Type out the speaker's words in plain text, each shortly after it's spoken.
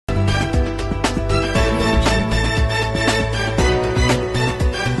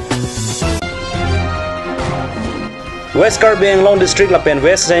West Karbi Anglong District lapen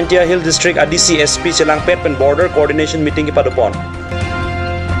West Sentia Hill District ADCSP Chelang Pet pen border coordination meeting ki padupon.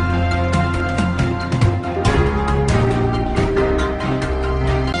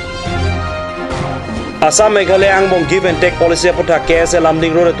 Assam Meghalaya angbong give and take policy aputha KSL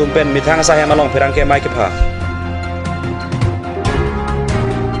Lamding Road tumpen mithang sa hemalong pirangke mai ki pha.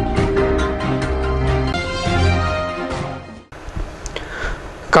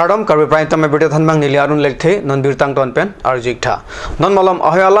 Kardom Karbi Prime Time Bete Thanbang Niliarun Lekte non birtang ton pen arjikta non malam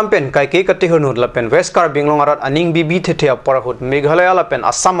ahoyalam pen kai ke kati hunur lapen West Karbi Anglong arat aning bibi thethia parahut Meghalaya lapen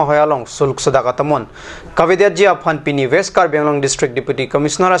Assam ahoyalong suluk sadaka tamon kavedia jia phan pini West Karbi Anglong District Deputy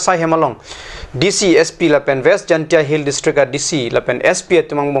Commissioner Sai Hemalong DC SP lapen West Jantia Hill District DC lapen SP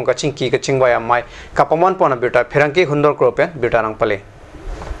tumang bong kaching ki kaching waya mai kapamon pona birta pherangke hundor kropen birta nang pale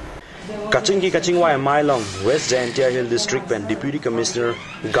Kaching wai mai long West Jantia Hill District pen Deputy Commissioner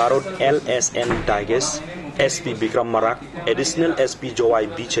Garot LSN Diges, SP Bikram Marak, Additional SP Joy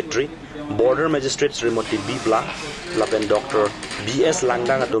B Chetri, Border Magistrate Srimoti B Bla, lapen Dr. BS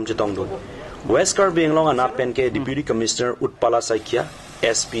Langdang atum chetongdun. West Karbi Anglong anat pen ke Deputy Commissioner Utpala Saikia,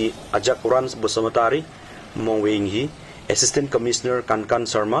 SP Ajakuran Bosamatari, Mongwinghi, Assistant Commissioner Kankan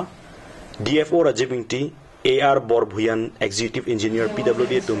Sharma, DFO Rajibingti, AR Borbhuyan, Executive Engineer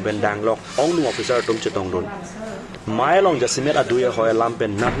PWD Tumpen Danglok, Ongnung Officer Tum Chetongdun. Mailong Jasimet Aduya Hoya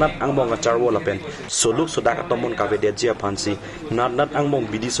Lampen, Natnat Angbong Acharwo Lapen, Soluk Sodak Atomon Kavedejia Pansi, Natnat Angbong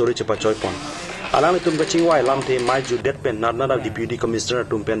Bidi Sori Chepachoypon. Alang Tum Kachingwai Lamte, Maju Detpen, Natnat Deputy Commissioner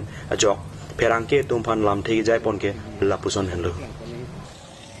Tumpen Ajok, Peranke Tumpan Lamte Jaiponke, Lapuson Hello.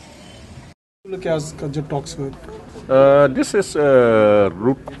 Look as Kajab talks with. This is a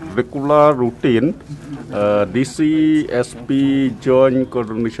regular routine DCSP Joint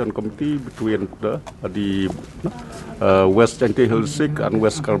Coordination Committee between the West Jantia Hill District and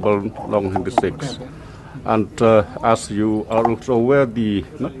West Karbi Anglong Districts. And as you are also aware,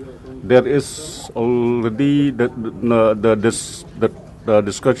 there is already the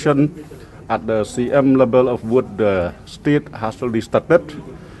discussion at the CM level of what the state has already started.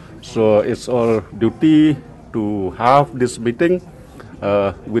 So it's our duty to have this meeting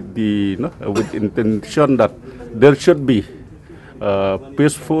with intention that there should be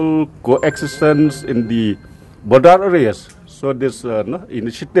peaceful coexistence in the border areas. So this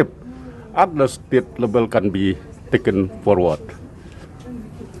initiative at the state level can be taken forward.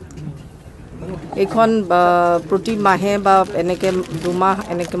 Ekon proti mahe ba eneke duma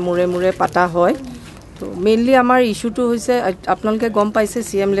eneke mure pata hoy. Mainly our issue to hoise apnalke gom paise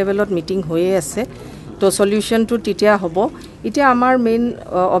CM levelot meeting hoye ase. To solution to titia hobo itia amar main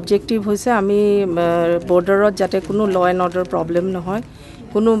objective hoise ami borderot jate kuno law and order problem nohoy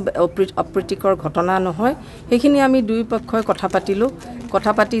kuno apritikor ghotona nohoy hekhini ami dui pakhoi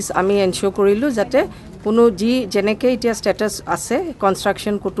kotha pati ami ensure korilu jate kuno ji jeneke itia status ase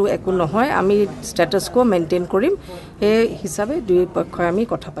construction kutu eku nohoy ami status ko maintain korim he hisabe dui pakhoi ami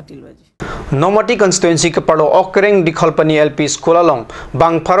kotha patilu aji Nomati constituency ke parlo Okereng Dikhalpani LP School along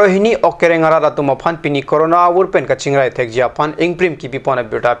Bang Parohini Okereng Arada Tumaphan Pini Corona Wurpen Kachingrai Thek Japan Ingprim Kipi Pona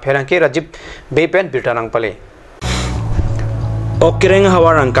Birta Pherangke Rajib Bepen Birta Nang Pale Okereng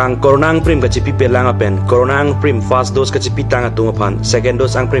Hawarang Kang Corona Prim Kachipi Pelanga Pen Corona Prim First Dose Kachipi Tanga Tumaphan Second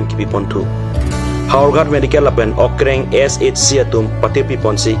Dose Ang Prim Kipi Pontu Haurgat Medical Apen Okereng SHC Atum Patepi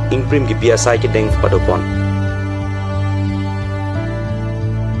Ponsi Ingprim Kipi Asai Kiteng Padopon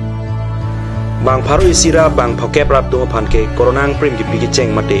Bang Pharu Isira Bang Phokep Rap Tumaphan ke Corona Ang Prim Kipi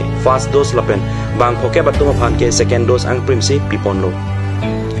Kicheng Mate First Dose Lapen Bang Phokep Tumaphan ke Second Dose Ang Prim Si Piponlo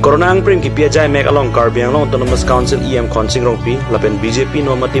Corona Ang Prim Kipi Ajai Mek along Karbi Anglong Autonomous Council EM Khonsing Rongpi Lapen BJP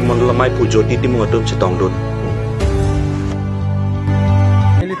Nomati Mondalamai Pujoti Timu Atum Chetongdun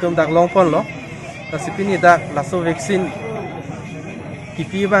Ili tum dak long pon lo tasipini dak laso vaccine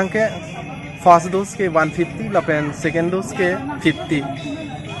Kipi bang ke first dose ke 150 lapen second dose ke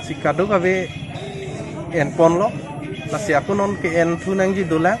 50 sikado kabe en pon lo nasi aku non ke en tunang ji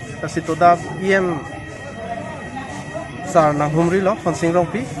dola nasi toda em sar nang humri lo Khonsing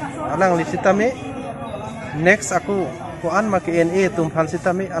Rongpi alang li sitame next aku ko an ma ke en e tum phan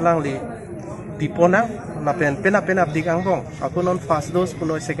sitame alang li dipona na pen abdik angbong aku non first dose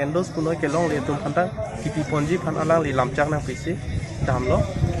punoi second dose punoi ke long li tum phanta kipi ponji phan alang li lamchak nang pisi dam lo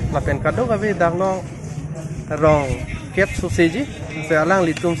na pen kado kabe dak lo rong ket soseji se alang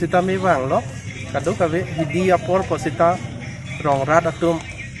li tum sitame bang lo kado kabe hidi apor posita rong rat atum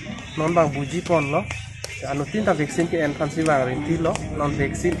non bang buji pon lo anu tinta vaksin ke en fansi bang rinti lo non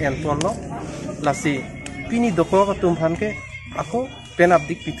vaksin en pon lo lasi pini doko atum phan ke aku pen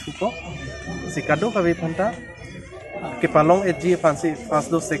abdik pithu ko sikado kabe phanta ke palong eji fansi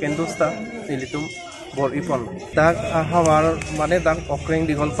first dose second dose ta nilitum bor ipon dak hawar mane dak okreng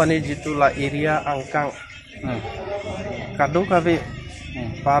di golpani jitu la area angkang kadu kabe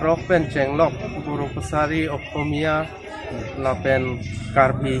parok pen cenglok buru pesari okomia la pen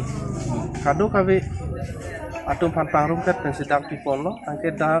karbi kadu kabe atum pan pangrum ket pen sidak ipon lo angke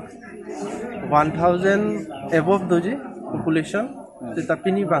dak 1000 above doji population tetapi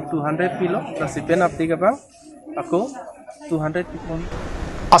ni bang 200 kilo nasiben apti ka bang aku 200 ipon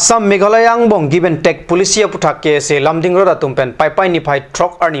Assam Meghalaya bong given tech policia puthak ke se lamding roda tumpen pai ni phai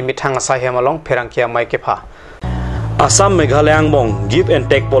truck arni mithang asa hemalong pherangkia mai ke pha Assam Meghalaya bong give and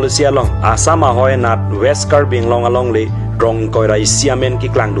take policy along Assam ahoy nat West Karbi along le drong koirai siamen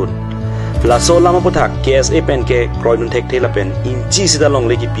ki klangdun la so lama puthak KSA pen ke kroidun thek thela pen inchi sida long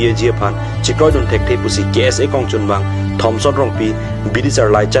le ki PG phan chi kroidun thek the pusi KSA kongchun bang Thomson rong pi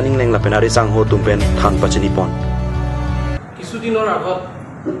bidichar lai chaning leng la pen ari sang ho tumpen than pachini pon কিছুদিনৰ আগত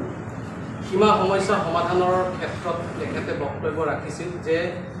সীমা সমস্যা সমাধানৰ ক্ষেত্ৰত তেখেতে বক্তব্য ৰাখিছিল যে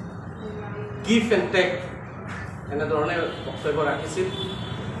give and tech এনেধৰণে বক্তব্য ৰাখিছিল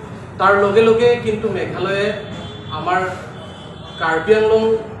তাৰ লগে লগে কিন্তু মেঘালয়ে আমাৰ কাৰ্বি আংলং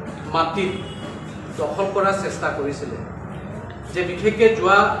মাটিত দখল কৰাৰ চেষ্টা কৰিছিলে যে বিশেষকৈ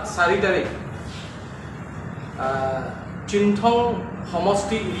যোৱা 4 তাৰিখ চিনথং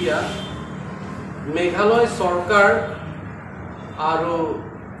সমষ্টি এৰিয়া মেঘালয় চৰকাৰ আৰু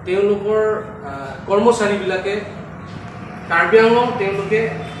তেওঁলোকৰ কৰ্মচাৰীবিলাকে কাৰ্বি আংলং তেওঁলোকে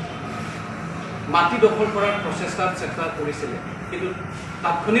মাটি দখল কৰাৰ প্ৰচেষ্টাত চেষ্টা কৰিছিলে কিন্তু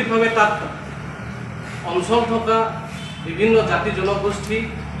তাৎক্ষণিকভাৱে তাত অঞ্চল থকা বিভিন্ন জাতি জনগোষ্ঠী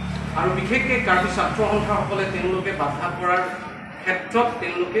আৰু বিশেষকৈ কাৰ্বি ছাত্ৰ সন্থাসকলে তেওঁলোকে বাধা কৰাৰ ক্ষেত্ৰত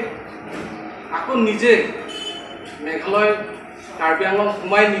তেওঁলোকে আকৌ নিজে মেঘালয় কাৰ্বি আংলং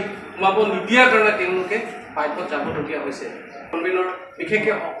সোমাব নিদিয়াৰ কাৰণে তেওঁলোকে বাধ্যত যাবলগীয়া হৈছে কনভেনৰ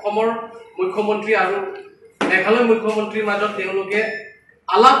বিশেষকৈ অসমৰ মুখ্যমন্ত্ৰী আৰু মেঘালয় মুখ্যমন্ত্ৰীৰ মাজত তেওঁলোকে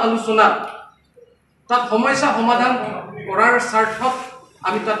আলাপ আলোচনা তাত সমস্যা সমাধান কৰাৰ স্বাৰ্থত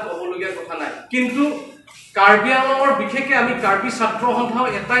আমি তাত ক'বলগীয়া কথা নাই কিন্তু কাৰ্বি আংলঙৰ বিশেষকৈ আমি কাৰ্বি ছাত্ৰ সন্থাও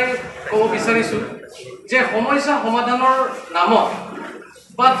এটাই ক'ব বিচাৰিছোঁ যে সমস্যা সমাধানৰ নামত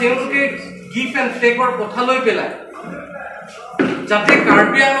বা তেওঁলোকে গিভ এণ্ড টেকৰ কথা লৈ পেলাই যাতে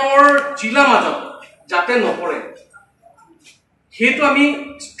কাৰ্বি আংলঙৰ জিলাৰ মাজত যাতে নপৰে সেইটো আমি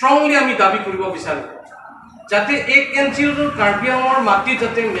ষ্ট্ৰংলি আমি দাবী কৰিব বিচাৰোঁ যাতে 1 ইঞ্চিৰ কাৰ্বি আংলঙৰ মাটি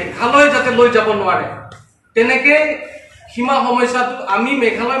যাতে মেঘালয় যাতে লৈ যাব নোৱাৰে তেনেকৈ সীমা সমস্যাটো আমি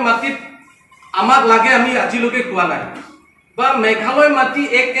মেঘালয় মাটিত আমাক লাগে আমি আজিলৈকে কোৱা নাই বা মেঘালয় মাটি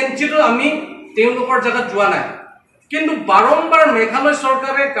 1 ইঞ্চিৰো আমি তেওঁলোকৰ জাগাত যোৱা নাই কিন্তু বাৰম্বাৰ মেঘালয়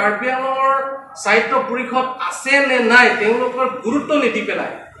চৰকাৰে কাৰ্বি আংলঙৰ সাহিত্য পৰিষদ আছে নে নাই তেওঁলোকৰ গুৰুত্ব নিদি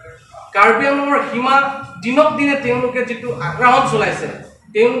পেলাই কাৰ্বি আংলঙৰ সীমা দিনক দিনে তেওঁলোকে যেটো আগ্ৰাহন চলাইছে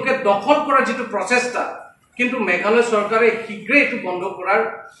তেওঁলোকে দখল কৰাৰ যেটো প্ৰচেষ্টা কিন্তু মেঘালয় চৰকাৰে শীঘ্ৰে এটো বন্ধ কৰাৰ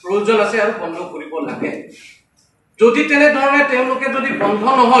প্ৰয়োজন আছে আৰু বন্ধ কৰিব লাগে যদি তেনে ধৰণে তেওঁলোকে যদি বন্ধ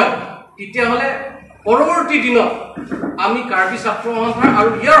নহয় তেতিয়া হলে পৰৱৰ্তী দিনত আমি কাৰ্বি ছাত্ৰ সন্থা আৰু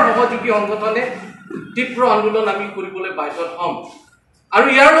ইয়াৰ সহযোগী সংগঠনে তীব্ৰ আন্দোলন আমি কৰিবলৈ বাধ্য হ'ম আৰু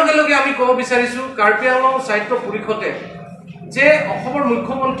ইয়াৰ লগে লগে আমি ক'ব বিচাৰিছো কাৰ্বি আংলং সাহিত্য পৰিষদে যে অসমৰ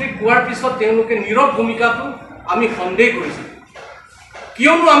মুখ্যমন্ত্ৰী কোৱাৰ পিছত তেওঁলোকে নীৰৱ ভূমিকাটো আমি সন্দেহ কৰিছো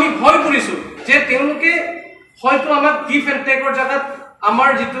কিয়নো আমি ভয় কৰিছো যে তেওঁলোকে হয়তো আমাক গিভ এণ্ড টেকৰ জাগাত আমাৰ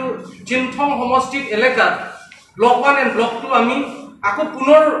যেটো চিনথং সমষ্টিক এলেকাত ব্লক 1 এণ্ড ব্লক 2 আমি আকৌ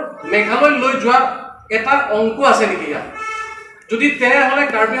পুনৰ মেঘালয় লৈ যোৱা এটা অংক আছে নেকি যদি তেনেহলে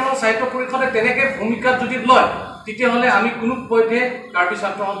কাৰ্বি আংলং সাহিত্য পৰিষদে তেনেকে ভূমিকা যদি লয় তেতিয়াহলে আমি কোনো পথে কাৰ্বি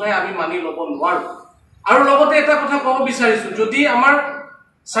ছাত্ৰ সন্থাই আমি মানি ল'ব নোৱাৰো আৰু লগতে এটা কথা ক'ব বিচাৰিছো যদি আমাৰ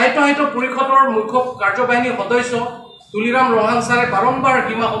সাহিত্য পৰিষদৰ মুখ্য কাৰ্যবাহিনী সদস্য তুলিৰাম ৰহান ছাৰে বাৰম্বাৰ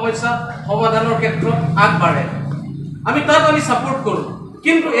সীমা সমস্যা সমাধানৰ ক্ষেত্ৰত আগবাঢ়ে আমি তাত আমি সাপোৰ্ট কৰো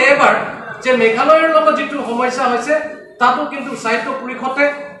কিন্তু এবাৰ যে মেঘালয়ৰ লগত যেটো সমস্যা হৈছে তাতো কিন্তু সাহিত্য পৰিষদে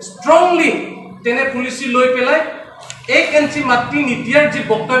ষ্ট্ৰংলি তেনে পলিচি লৈ পেলাই 1 ইঞ্চি মাটি নিদিয়াৰ যে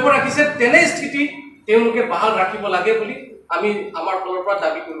বক্তব্য ৰাখিছে তেনে স্থিতি তেওঁলোকে বাহাল ৰাখিব লাগে বুলি আমি আমাৰ ফালৰ পৰা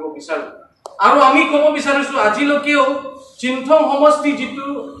দাবী কৰিব বিচাৰো আৰু আমি ক'ব বিচাৰিছো আজিলৈকেও চিনথং সমষ্টি যেটো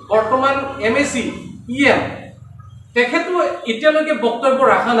বৰ্তমান এমএসি ইএম তেখেতো এতিয়ালৈকে বক্তব্য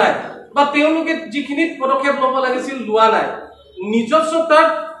ৰাখা নাই বা তেওঁলোকে যিখিনি পদক্ষেপ ল'ব লাগিছিল লোৱা নাই নিজস্ব তাত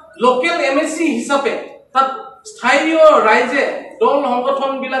লোকেল এমএসি হিচাপে তাত স্থায়ীয় ৰাইজে দল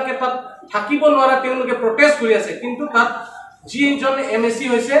সংগঠন বিলাকে তাত থাকিব নোৱাৰা তেওঁলোকে প্ৰটেষ্ট কৰি আছে কিন্তু তাত যিজন এমএসি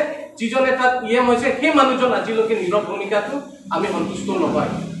হৈছে যিজনে তাত ইএম হৈছে সেই মানুহজন আজিলৈকে নীৰৱ ভূমিকাটো আমি সন্তুষ্ট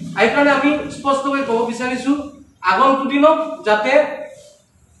নহয় এইকাৰণে আমি স্পষ্টকৈ ক'ব বিচাৰিছো আগন্তুক দিনত যাতে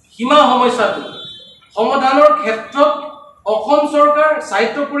সীমা সমস্যাটো সমাধানৰ ক্ষেত্ৰত অসম চৰকাৰ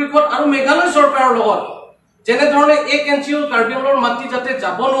সাহিত্য পৰিষদ আৰু মেঘালয় চৰকাৰৰ লগত যেনে ধৰণে এক এনচিও কাৰ্বি আংলঙৰ মাটি যাতে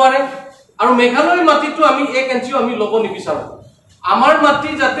যাব নোৱাৰে আৰু মেঘালয়ৰ মাটিটো আমি এক এনচিও আমি ল'ব নিবিচাৰো আমাৰ মাটি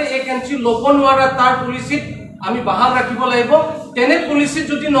যাতে এক এনচিও ল'ব নোৱাৰে তাৰ পলিচিত আমি বাহাল ৰাখিব লাগিব তেনে পলিচিত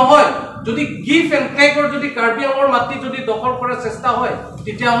যদি নহয় যদি গিভ এণ্ড টেকৰ যদি কাৰ্বি আংলঙৰ মাটি যদি দখল কৰাৰ চেষ্টা হয়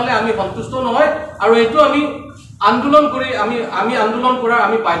তেতিয়াহ'লে আমি সন্তুষ্ট নহয় আৰু এইটো আমি আন্দোলন কৰি আমি আন্দোলন কৰাৰ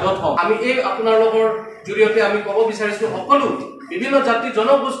আমি বাধ্যত হম আমি এই আপোনালোকৰ জৰিয়তে আমি ক'ব বিচাৰিছো সকলো বিভিন্ন জাতি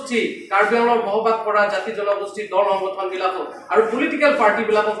জনগোষ্ঠী কাৰ্বি আংলঙৰ বসবাস কৰা জাতি জনগোষ্ঠী দল সংগঠন বিলাকক আৰু পলিটিকেল পাৰ্টি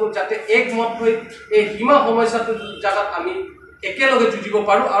বিলাককো যাতে একমত হৈ এই সীমা সমস্যাটো জাগাত আমি একেলগে যুঁজিব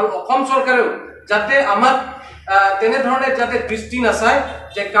পাৰো আৰু অসম চৰকাৰেও যাতে আমাক তেনে ধৰণে যাতে দৃষ্টি নাচায়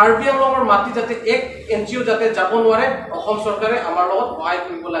যে কাৰ্বি আংলঙৰ মাটি যাতে এক এনচিও যাতে যাব নোৱাৰে অসম চৰকাৰে আমাৰ লগত সহায়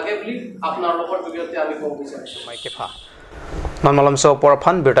কৰিব লাগে বুলি আপোনালোকৰ জৰিয়তে আমি ক'ব বিচাৰিছো মাইকেফা ননমলম so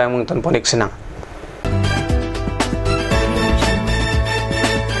পৰফান বিৰটাই মুংতন পনিক সিনাং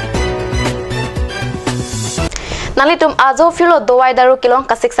nali tum ajo filo dowai daru kilong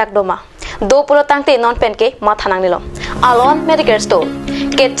kasik sak doma do pulo tangte non pen ke ma thanang nilo alon medical store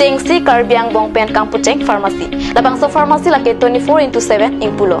ke chengsi karbiang bong pen kampucheng pharmacy labang so pharmacy la ke 24/7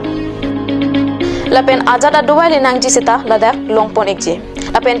 ing pulo la pen ajada dowai le nang ji sita ladak longpon ekji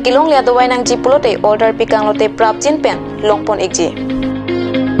la pen kilong le dowai nang ji pulo te order pikang lote prapchin pen longpon ekji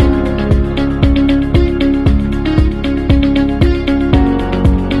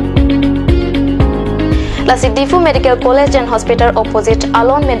la Sidifu Medical College and Hospital opposite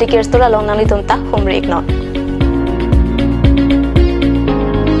Alon Medicare Store along nali tumta humri ignore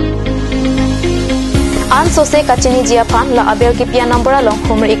an sose kachini jia phan la abel ki pia number along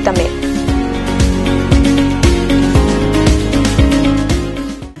humri iktame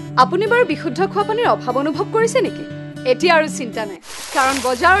আপুনি বাৰু বিশুদ্ধ খোৱা পানীৰ অভাৱ অনুভৱ কৰিছে নেকি এতিয়া আৰু চিন্তা নাই কাৰণ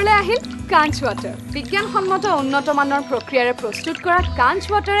বজাৰলৈ আহিল কাঞ্চ ৱাটাৰ বিজ্ঞানসন্মত উন্নত মানৰ প্ৰক্ৰিয়াৰে প্ৰস্তুত কৰা কাঞ্চ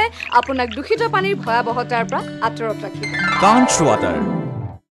ৱাটাৰে আপোনাক দূষিত পানীৰ ভয়াৱহতাৰ পৰা আঁতৰত ৰাখিব কাঞ্চ water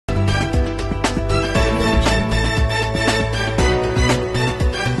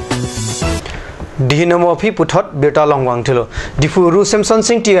Dihinamo phi puthot beta long wang thilo difuru Samson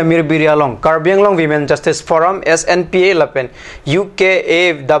Singh ti amir birialong Karbi Anglong Women Justice Forum SNPA lapen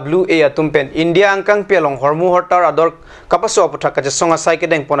UKAWA atumpen India angkang pelong hormu hortar ador kapaso puthak ka songa sai ke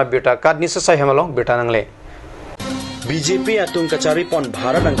deng pona beta kadni sa sai hamalong beta nangle BJP atung kachari pon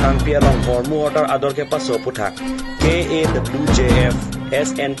Bharat angkang pelong hormu hortar ador ke paso puthak KAWJF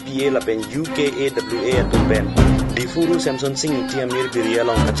SNPA lapen UKAWA atumpen Difuru Samson Singh ti amir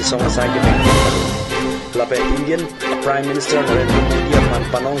birialong ka songa sai ke deng lape Indian Prime Minister Narendra Modi apan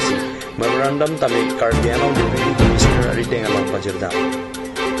panongsi memorandum tamik Karbi Anglong Deputy Commissioner riteng along pajirda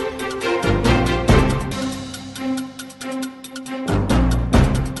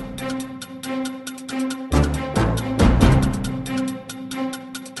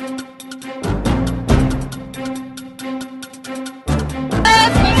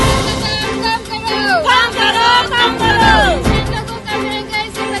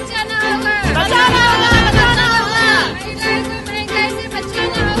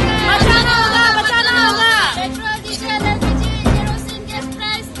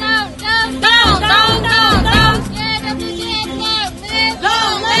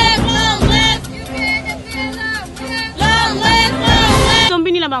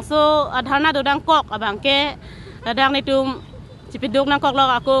so adharna dodang kok abangke dadang nitum cipidok nang kok lo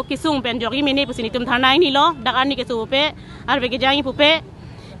aku kisung pen jogi mini pusini tum tharna ini lo dakani ke supe ar bege jangi pupe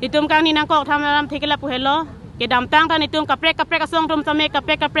itum kang ni nang kok thamram thekela puhelo ke damtang tan itum kaprek asong tum same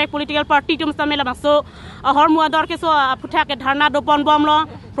kaprek political party tum same la bangso ahor muador ke so phutha ke dharna do pon bom lo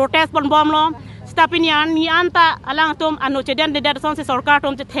protest pon bom lo stapin yan ni anta alang tum anu cheden de son se sarkar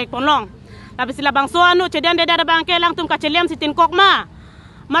tum che thek pon long labisila bangso anu cheden de bangke lang tum kachelem sitin kok ma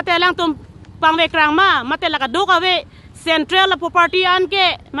mate lang tum pangwe krang ma mate la ka do ka we central property an ke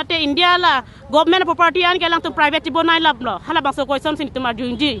mate India la government property an ke lang tum private bonai lab lo hala bangso ko som sin tum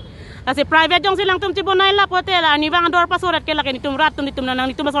arjunji ase private jong silang tum bonai lab pote la ni wang dor pasorat ke la ke ni tum rat tum nang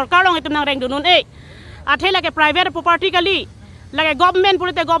ni tum sarkar long tum nang reng dunun e athela ke private property kali lage government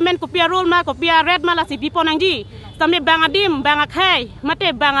purite government kopia rule ma kopia red ma la si biponang ji sami bangadim bangakhai mate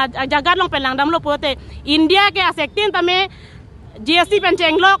banga jagat long pelang dam lo pote India ke asektin tame GST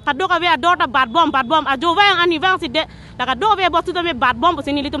penceng lo kado kawe ador ta bad bomb ajo wang ani wang sidde la kado we bostu tame bad bomb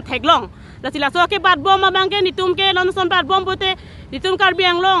sini litum theglong la sila so ke bad bomb ma bangke nitum ke lon son bad bomb pote nitum Karbi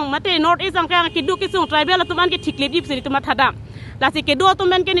Anglong mate north east angka kidu kisung tribal tuman ke thikle dip sini tumat thadam la si ke do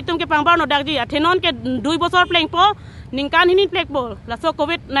tumen ke nitum ke pangbar no dakji athenon ke 2 bosor pleng po ningkan hinin plek bol la so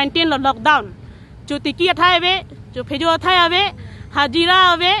covid 19 lo lockdown chu tiki thai we chu phejo thai ave hajira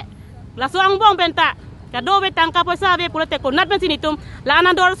ave la so ang bom penta kado be tangka poisa be pulote konat ben sinitum la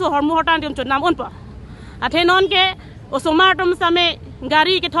anador so hormu hotan tum chonam unpa athenon ke osomar tum same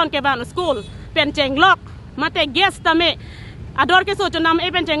gari ke thon ke ban school pen chenglok mate gas tame ador ke so chonam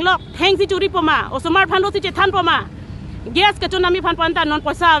e pen chenglok theng si churi poma osomar phanlo si che than poma gas ke chonami phan panta non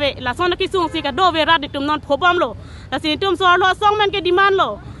poisa be la son ki sung si kado be rad tum non phobam lo la sinitum so lo song men ke demand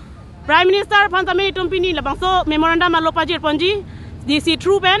lo Prime Minister Pantame Tumpini Labangso Memorandum Alopajir Ponji DC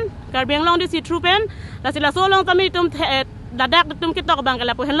Troopen Karbiang Long DC Troopen la sila so long tami tum dadak tum kitok bang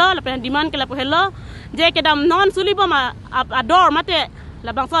kala po hello la pen demand kala po hello je kedam non sulibo ma ador mate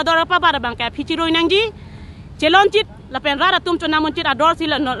labangso ador pa para bang ka phichiro inangji chelon chit la pen rara tum chona mon chit ador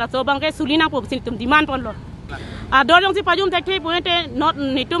sila no la so bang ke sulina po sin tum demand pon lo ador jong si pajum tek thei pointe not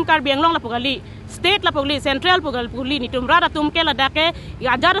nitum Karbiang Long la pogali state la pogli central pogli ni tum rada tum ke la dake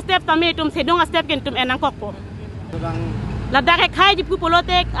ajar step tame tum sedong step ken tum enang kokpo la dake khai jipu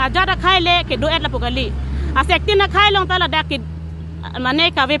polote ajar khai le ke do et la pogli a sekti na khai long ta la dake mane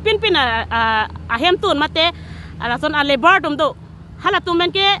ka ve pin a hem tun mate ala son a labor tum do hala tum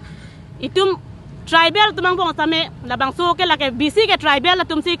men ke itum tribal tumang bong tame la bangso ke la ke bc ke tribal la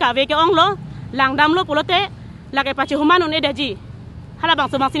tum si ka ve ke ong lo langdam lo polote la ke pachi human un edaji hala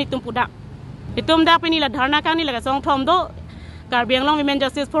bangso mangsini tum pudak Itum dak pini la dharna kang ni la song thom do Karbiang Long Women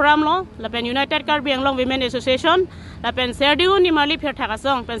Justice Forum lo la pen United Karbiang Long Women Association la pen serdiu ni mali pher thaka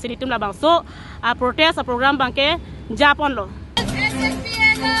song pen sinitum la bang so a protest a program bangke Japan lo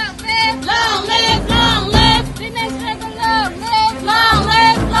long live the next long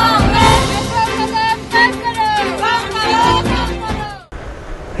live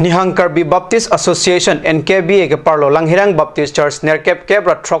Nihang Karbi Baptist Association NKBA ke parlo Langhirang Baptist Church nerkep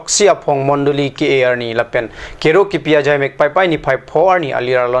kebra troxia phong monduli ki erni lapen kero ki pia jaimek pai ni 54 ni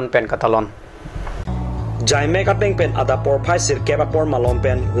alira lon pen katalon Jaimek ateng pen ada por phai sir keba por malom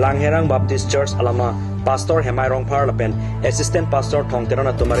pen Langhirang Baptist Church alama pastor Hemairong par lapen assistant pastor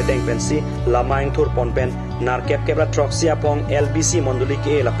thongterona tumari teng pen si lamaing thur pon pen narkep kebra troxia phong LBC monduli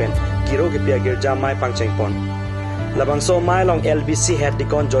ki lapen kero ki pia girja mai pangcheng pon Labangso Mailong LBC head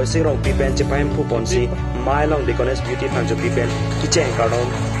dikon Joycing Rong Pipen Chipahim Puponsi Mailong Dicones Beauty Pangjo Pipen Kicheng Kardon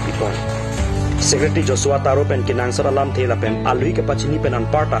Pipon Secretary Joshua Taro pen kinang saralam thela pen alui ke pachini pen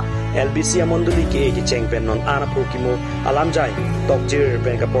anparta LBC amonduli ke kicheng pen non ana purkimo alam jai tokjir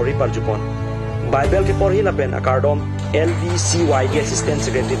pen ka pori parjupon Bible ke porhi la pen akardom LBCY assistant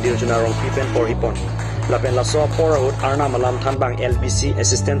secretary Dirjuna Rong Pipen porhipon lapen la so porahut arnam alam thanbang LBC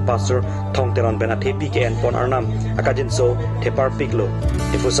assistant pastor thongteron ben athepi ke en pon arnam akajin so thepar piklo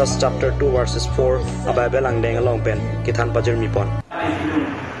Ephesians chapter 2 verses 4 Bible ang deng along pen kithan pajer mi pon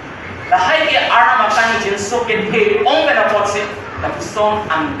la hai ke arnam akang jin so ke the ong ben apot se la song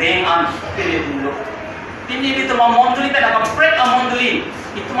ang deng an pele dulo tini itu monduli pen ak prek monduli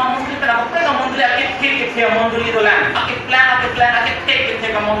itu monduli pen ak prek monduli ak ke monduli dolan ak plan ak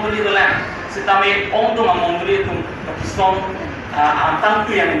ke monduli dolan Sitame ong tu mamonduli tu kisong antang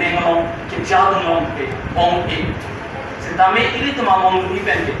tu yang dengalong kejauhan long pe ong e. Sitame ini tu mamonduli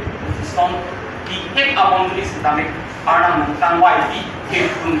pende kisong di ek amonduli sitame arnam tang wai di ke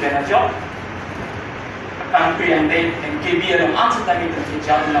pun bena jo. Tang tu yang deng kebiar long ang sitame tu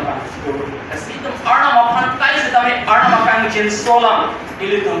kejauhan long bang. Kasi tu arnam akan kai sitame arnam akan jen solam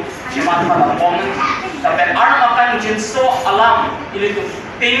ili tu jemat pada ong. Tapi arnam akan jen so alam ili tu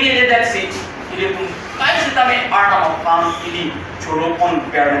Pengi that seat, ili pun kai sitame arnam akan ili choropon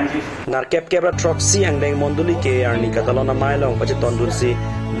parenti. Narkep kebra troxi ang deng monduli ke arni katalona mailong pacheton dulsi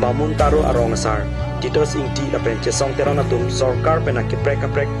bamun taro arong sar titos ingti apen chesong terona tum sarkar pena ke prek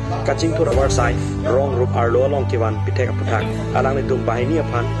kaching thur awar sai rong rup arlo long kiwan pithek aputhak alang ni tum bahini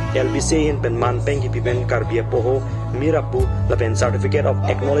aphan LBC in pen man peng ki pipen Karbi poho mirapu lapen certificate of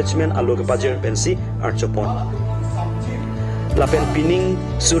acknowledgement alog bajer pensi archopon lapen pining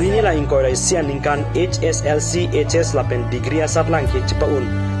surini la ingkoi rai sia ningkan HSLC HS lapen degree asat lang ki chipaun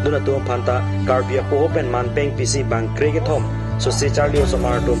duna tum phanta Karbi poho pen man peng PC bang krege so se charlio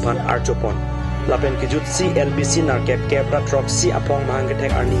somar tum phan archopon lapen kijut si LBC narkep kebra truck si apong mahang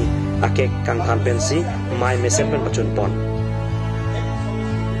tek arni akek kang than pen si mai mesen pen pachun pon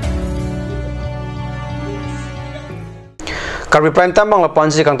Karbi prime time bang la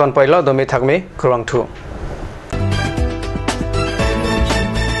panji kang ton pailo domi thakme kurang thu